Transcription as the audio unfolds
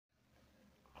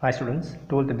Hi students,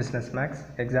 12th Business Max,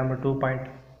 example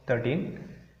 2.13.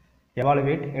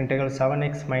 Evaluate integral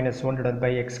 7x minus 1 divided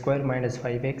by x square minus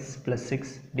 5x plus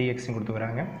 6 dx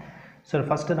கொடுத்துக்கிறாங்க. So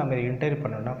first நம்ம இதை integrate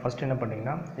பண்ணோம்னா first என்ன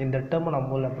பண்ணிங்கன்னா இந்த டேர்மை நம்ம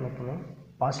மூலம் அப்ளை பண்ணுவோம்,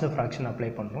 பாசிட்டிவ் ஃப்ராக்ஷன் அப்ளை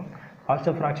பண்ணுறோம்.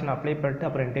 பாசிட்டிவ் ஃப்ராக்ஷன் அப்ளை பண்ணிட்டு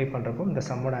அப்புறம் இன்டெகிரேட் பண்ணுறப்போ இந்த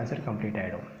சம்மோட ஆன்சர் கம்ப்ளீட்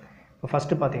ஆகிடும். இப்போ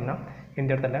ஃபஸ்ட்டு பார்த்தீங்கன்னா இந்த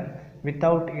இடத்துல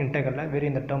வித்தவுட் இன்டெகிரலில்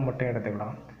வெறும் இந்த டேர்ம் மட்டும்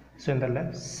எடுத்துக்கலாம். ஸோ இந்த இடத்துல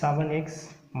 7x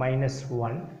minus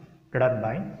 1 divided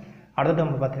by அடுத்த டேர்ம்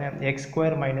பார்த்தீங்கன்னா X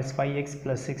square minus 5x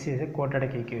 + 6 is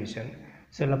quadratic equation.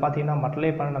 So இதில் பார்த்தீங்கன்னா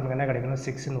மல்டிப்ளை பண்ண நமக்கு என்ன கிடைக்கணும்,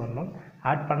 6ன்னு வரணும்.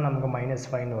 ஆட் பண்ண நமக்கு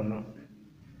 -5ன்னு வரணும்.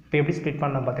 இப்போ எப்படி ஸ்ப்ளிட்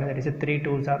பண்ணலாம் பார்த்தீங்கன்னா it is 3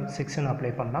 2s are 6ன்னு apply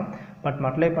பண்ணலாம். பட்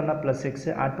மல்டிப்ளை பண்ணால்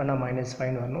 +6 ஆட் பண்ணால்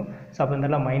 -5ன்னு வரணும். ஸோ அப்போ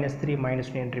இதெல்லாம் -3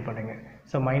 -2 என்ட்ரி பண்ணுங்க.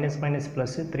 So minus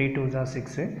plus 3 2s are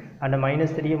 6 அந்த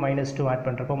 -3 -2 ஆட்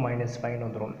பண்ணுறப்போ -5ன்னு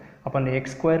வந்துடும். அப்போ அந்த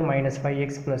எக்ஸ் ஸ்கொயர் மைனஸ்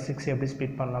 5x + 6 எப்படி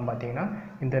ஸ்ப்ளிட் பண்ணலாம் பார்த்தீங்கன்னா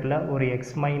இந்த இதில் ஒரு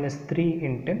x-3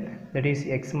 into that is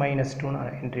x-2ன்னு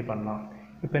entry பண்ணலாம்.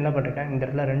 இப்போ என்ன பண்ணிட்டேன், இந்த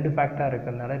இடத்துல 2 ஃபேக்டாக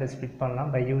இருக்கிறதுனால இதை ஸ்ப்ளிட்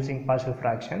பண்ணலாம் by using positive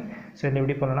fraction. So இதில்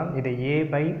எப்படி பண்ணலாம், இதை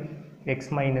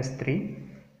a/x-3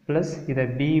 ப்ளஸ் இதை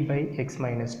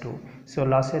b/x-2. ஸோ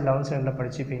லாஸ்ட் 11th ஸ்டாண்டர்டில்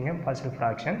படிச்சுப்பீங்க பாசிட்டிவ்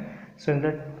ஃப்ராக்ஷன். ஸோ இந்த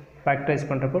ஃபேக்டரைஸ்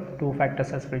பண்ணுறப்போ 2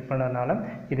 ஃபேக்டர்ஸாக ஸ்ப்ளிட் பண்ணதுனால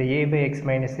இதை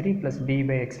a/x-3 ப்ளஸ்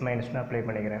b/x-2 அப்ளை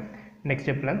பண்ணிக்கிறேன். நெக்ஸ்ட்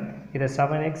ஸ்டெப்பில் இதை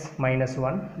 7x minus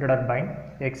 1 divided by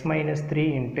x-3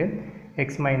 into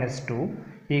x-2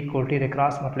 equal to இதை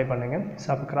கிராஸ் மல்டிப்ளை பண்ணுங்கள். ஸோ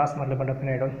அப்போ கிராஸ் மல்டிப்ளை பண்ண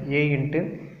பின்னாடி a இன்ட்டு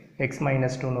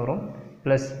x-2ன்னு வரும்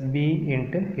ப்ளஸ் b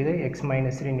இன்ட்டு இதை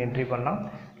x-3 என்ட்ரி பண்ணலாம்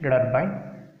divided by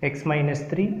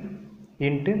x-3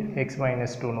 இன்ட்டு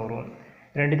x-2ன்னு வரும்.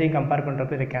 ரெண்டுத்தையும் கம்பேர்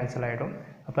பண்ணுறப்போ இதை கேன்சல் ஆகிடும்.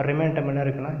 அப்போ ரிமைன் டைம் என்ன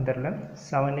இருக்குன்னா இந்த இடத்துல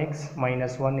 7x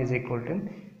minus 1 is equal to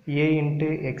a into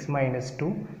x-2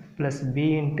 plus b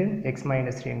into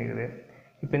x-3 இருக்குது.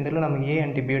 இப்போ இந்த இடத்துல நமக்கு a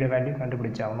அண்ட் b யோட வேல்யூ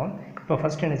கண்டுபிடிச்சாகணும். இப்போ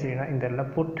ஃபஸ்ட் என்ன செய்யணும்னா இந்த இடத்துல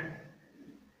put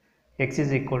x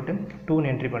is equal to 2ன்னு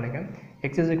entry பண்ணுங்கள்.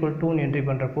 x is equal to 2ன்னு entry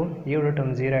பண்ணுறப்போ a யோட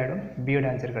டேர்ம் 0 ஆகிடும், b யோட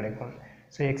ஆன்சர் கிடைக்கும்.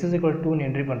 So x is equal to 2ன்னு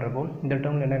entry பண்ணுறப்போ இந்த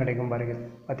டேர்மில் என்ன கிடைக்கும் பாருங்க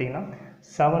பார்த்தீங்கன்னா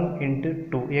 7 இன்ட்டு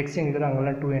 2 x எங்களுக்கு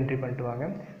அங்கெல்லாம் 2 என்ட்ரி பண்ணிட்டு வாங்க.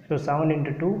 So 7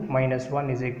 into 2 minus 1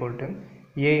 is equal to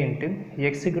a into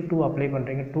எக்ஸுக்கு 2 அப்ளை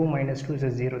பண்ணுறீங்க, 2 minus 2 is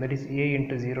 0 that is a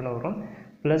into 0ன்னு வரும்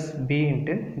ப்ளஸ் b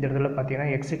இன்ட்டு இந்த இடத்துல பார்த்தீங்கன்னா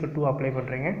எக்ஸுக்கு 2 அப்ளை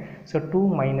பண்ணுறீங்க. ஸோ 2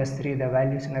 - 3 இந்த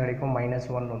வேல்யூஸ் என்ன கிடைக்கும்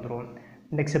 -1 வந்துடும்.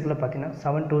 நெக்ஸ்ட் ஸ்டெப்பில் பார்த்தீங்கன்னா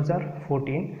 7 2s are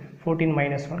 14 14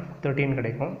 minus 1 13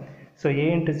 கிடைக்கும். So a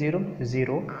into 0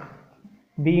 0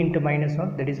 b into -1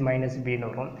 that is -bன்னு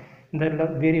வரும். இந்த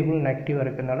வேரியபிள் நெகட்டிவாக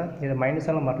இருக்கிறதுனால இதை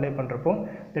மைனஸால் மல்டிப்ளை பண்ணுறப்போ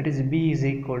that is b is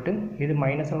equal to இது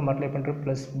மைனஸால் மல்டிப்ளை பண்ணுற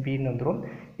ப்ளஸ் bன்னு வந்துடும்.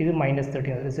 இது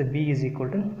 -13 that is b is equal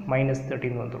to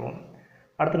 -13 வந்துடும்.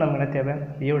 அடுத்து நமக்கு என்ன தேவை,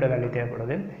 ஏவோட வேல்யூ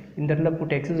தேவைப்படுது. இந்த இடத்துல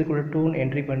put x is equal to 2ன்னு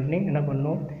entry பண்ணி என்ன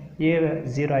பண்ணணும், a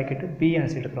 0 ஆக்கிட்டு b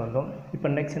ஆன்சர் எடுத்துகிட்டு வந்தோம். இப்போ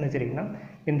நெக்ஸ்ட் என்ன செய்றீங்கன்னா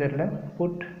இந்த இடத்துல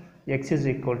put x is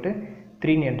equal to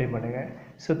 3ன்னு entry பண்ணுங்கள்.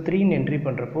 ஸோ 3ன்னு என்ட்ரி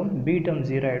பண்ணுறப்போ b டேர்ம்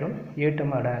 0 ஆகிடும், a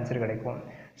டேர்ம் அட ஆன்சர் கிடைக்கும்.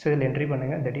 ஸோ இதில் என்ட்ரி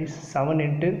பண்ணுங்கள் that is 7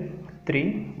 into 3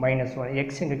 minus 1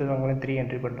 x எங்களுக்கு அவங்கள 3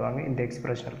 என்ட்ரி பண்ணுவாங்க இந்த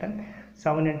எக்ஸ்பிரஷனில்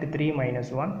 7 into 3 -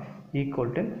 1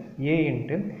 equal to a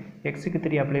into எக்ஸுக்கு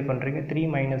 3 அப்ளை பண்ணுறீங்க 3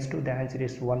 - 2 த ஆன்சர்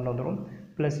இஸ் 1 வந்துடும்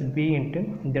ப்ளஸ் b இன்ட்டு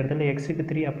இந்த இடத்துல எக்ஸுக்கு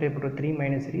 3 அப்ளை பண்ணுற 3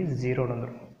 - 3 is 0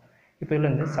 வந்துடும். இப்போ இதில்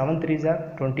வந்து 7 3s are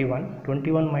 21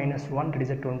 21 minus 1 that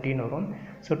is 20ன்னு வரும்.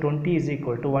 So 20 is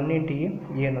equal to 1 into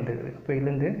a வந்துருக்குது. இப்போ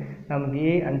இதுலேருந்து நமக்கு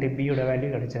a அண்ட் b யோட வேல்யூ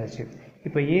கிடச்சாச்சு.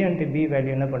 இப்போ a அண்ட் b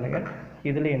வேல்யூ என்ன பண்ணுங்கள்,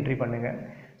 இதில் என்ட்ரி பண்ணுங்கள்.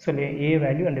 So a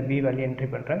value and b value entry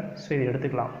பண்ணுறேன். ஸோ இது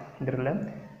எடுத்துக்கலாம். இதில்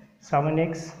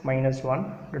 7x minus 1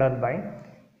 divided by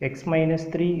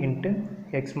x-3 into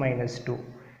x-2.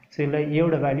 So இதில் a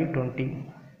யோட வேல்யூ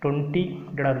 20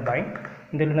 divided by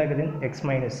இந்த என்ன இருக்குது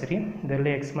x-3 இதில்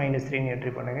x-3ன்னு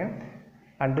என்ட்ரி பண்ணுங்கள்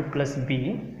and plus b.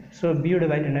 So b யோட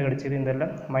வேல்யூ என்ன கிடச்சிது இந்த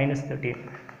 -13.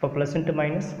 இப்போ ப்ளஸ் இன்ட்டு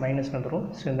மைனஸ் வந்துடும்.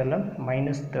 ஸோ இந்த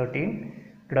 -13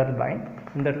 divided by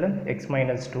இந்த இடத்துல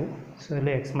x-2. ஸோ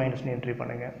இதில் x-ன்னு என்ட்ரி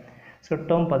பண்ணுங்கள். ஸோ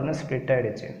டேர்ம் பார்த்தீங்கன்னா ஸ்ப்ளிட்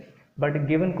ஆகிடுச்சு. பட்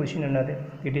கிவன் கொஷின் என்னது,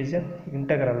 இட் இஸ்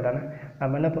இன்டகரல் தானே.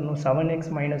 நம்ம என்ன பண்ணணும், 7x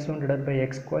minus 1 divided by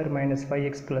x square minus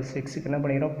 5x plus 6க்கு என்ன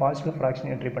பண்ணிக்கிறோம், பாசிட்டிவ் ஃப்ராக்ஷன்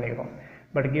என்ட்ரி பண்ணிக்கிறோம்.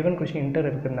 பட் கிவன் கொஷின் இன்டர்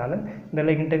இருக்கிறதுனால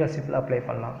இதில் இன்டகரல் சிம்பிள் அப்ளை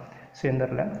பண்ணலாம். ஸோ இந்த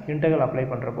இன்டகரல் அப்ளை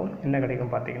பண்ணுறப்போ என்ன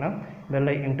கிடைக்கும் பார்த்தீங்கன்னா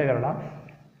இதில் இன்டகரலாக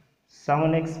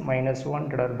 7x minus 1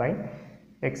 divided by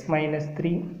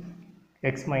x-3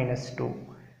 x-2.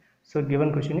 So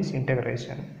given question is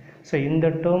integration. So இந்த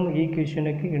டேர்ம்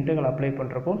ஈக்குவேஷனுக்கு இன்டகரல் அப்ளை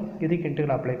பண்ணுறப்போ இதுக்கு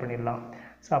இன்டகரல் அப்ளை பண்ணிடலாம்.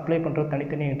 ஸோ அப்ளை பண்ணுறப்போ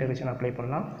தனித்தனியாக இன்டகிரேஷன் அப்ளை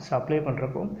பண்ணலாம். ஸோ அப்ளை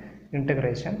பண்ணுறப்போ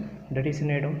இன்டகிரேஷன் தட் இஸ்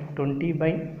என்ன 20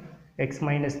 by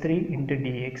x-3 into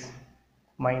dx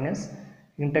minus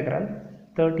integral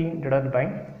 13 divided by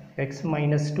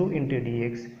x-2 into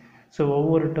dx. So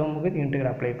ஒவ்வொரு டேர்முக்கு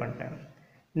இன்டகிரல் அப்ளை பண்ணிட்டேன்.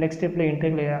 நெக்ஸ்ட் ஸ்டெப்பில்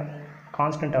இன்டகிரல்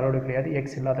கான்ஸ்டன்ட் அலோடு கிடையாது,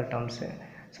 எக்ஸ் இல்லாத டேர்ம்ஸு.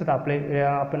 ஸோ இதை அப்ளை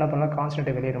அப்போ என்ன பண்ணலாம்,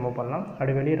 கான்ஸ்டன்ட்டை வெளியே ரிமூவ் பண்ணலாம்.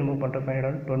 அப்படி வெளியே ரிமூவ் பண்ணுற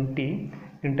பண்ணிடும் 20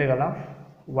 இன்டெக்ரல் ஆஃப்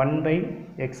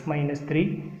 1/x - 3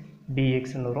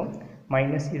 dxன்னு வரும்.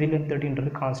 மைனஸ் இதில்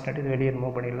 13ன்றது கான்ஸ்டன்ட், இது வெளியே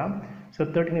ரிமூவ் பண்ணிடலாம். ஸோ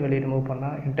 13 வெளியே ரிமூவ்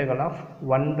பண்ணால் இன்டெக்ரல் ஆஃப்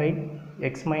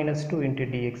 1/x - 2 into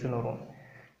dxன்னு வரும்.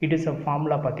 இட் இஸ் அ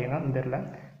ஃபார்முலா பார்த்தீங்கன்னா இந்த இதில்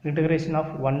integration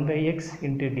of 1/x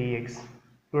into dx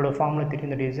இதோட ஃபார்முலா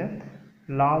தெரியும். That is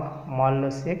log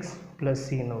modulus x plus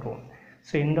cன்னு வரும்.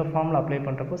 ஸோ இந்த ஃபார்முலா அப்ளை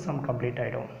பண்ணுறப்போ சம் கம்ப்ளீட்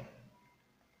ஆகிடும்.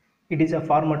 It is a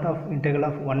format of integral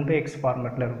of 1/x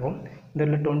ஃபார்மேட்டில் இருக்கும்.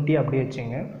 இதில் 20 அப்படியே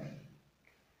வச்சுங்க.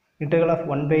 integral of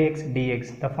 1/x dx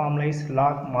the formula is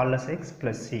log modulus x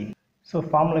plus c. So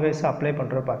formula wise apply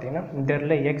பண்ணுறது பார்த்தீங்கன்னா இந்த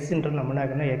இடத்துல எக்ஸ்ன்றது நம்ம என்ன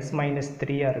ஆகுதுன்னா x -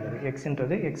 3 இருக்குது.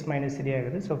 எக்ஸ்ன்றது x - 3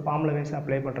 ஆகுது. ஸோ ஃபார்முலா வைஸ்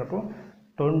அப்ளை பண்ணுறப்போ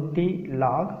 20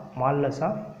 log modulus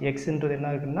of xன்றது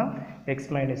என்ன இருக்குதுன்னா x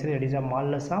 - 3 it is a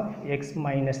modulus of x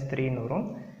 - 3ன்னு வரும்.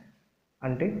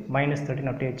 அண்டு -13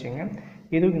 அப்படியே வச்சுங்க.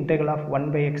 இது இன்டெக்ரல் ஆஃப்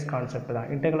 1/x கான்செப்ட் தான்.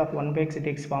 Integral of 1/x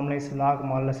dx formula is log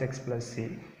modulus x plus c.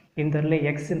 இந்த இடத்துல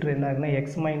எக்ஸ்ன்றது என்ன ஆகுதுன்னா x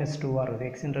 - 2 இருக்குது.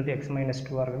 எக்ஸ்ன்றது x -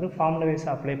 2 இருக்குது. ஃபார்முலா வைஸ்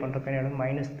அப்ளை பண்ணுறப்ப என்ன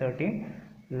 -13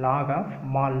 log of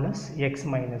modulus x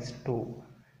 - 2.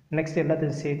 Next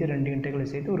எல்லாத்தையும் சேர்த்து ரெண்டு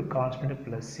இன்டெக்ரல் சேர்த்து ஒரு கான்ஸ்டன்ட்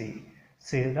ப்ளஸ் c.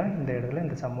 ஸோ இதுதான் இந்த இடத்துல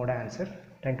இந்த சம்மோட ஆன்சர்.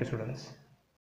 Thank you students.